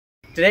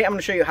Today I'm going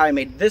to show you how I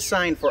made this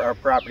sign for our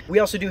property. We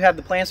also do have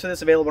the plans for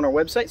this available on our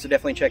website, so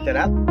definitely check that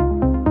out.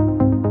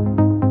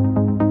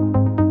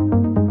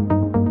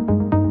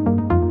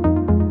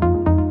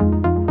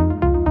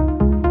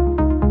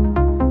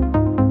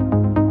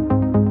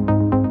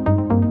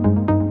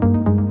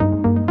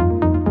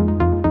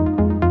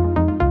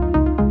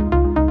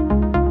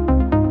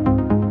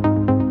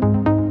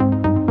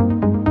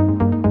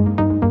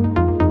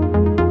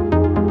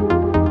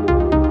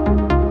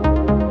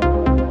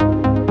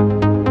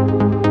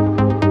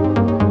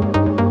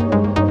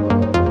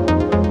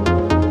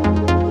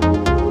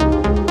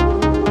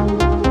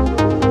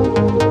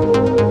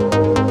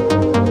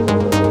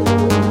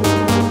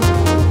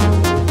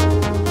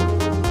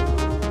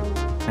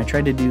 I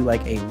tried to do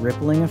like a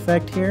rippling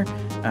effect here.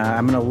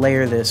 I'm going to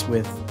layer this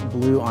with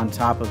blue on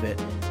top of it.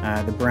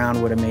 The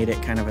brown would have made it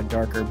kind of a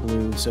darker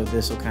blue, so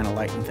this will kind of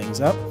lighten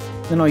things up.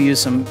 Then I'll use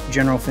some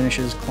General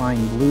Finishes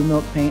Klein Blue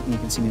Milk Paint, and you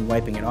can see me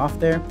wiping it off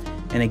there.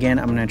 And again,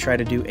 I'm going to try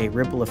to do a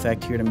ripple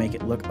effect here to make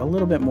it look a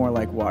little bit more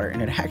like water,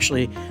 and it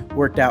actually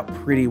worked out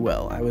pretty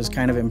well. I was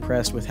kind of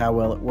impressed with how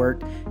well it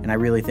worked, and I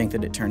really think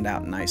that it turned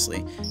out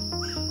nicely.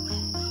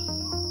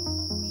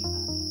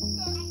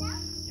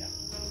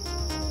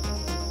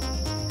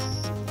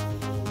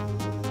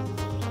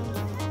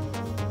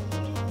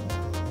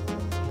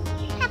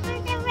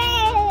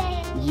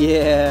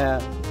 Yeah,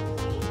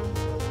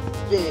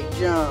 big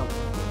jump.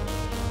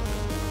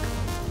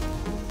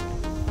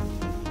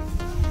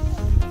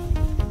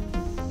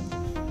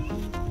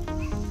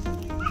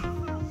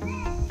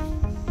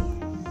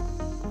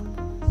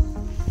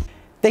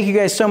 Thank you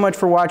guys so much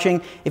for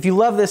watching. If you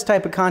love this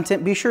type of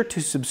content, be sure to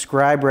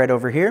subscribe right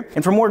over here.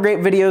 And for more great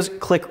videos,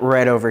 click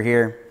right over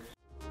here.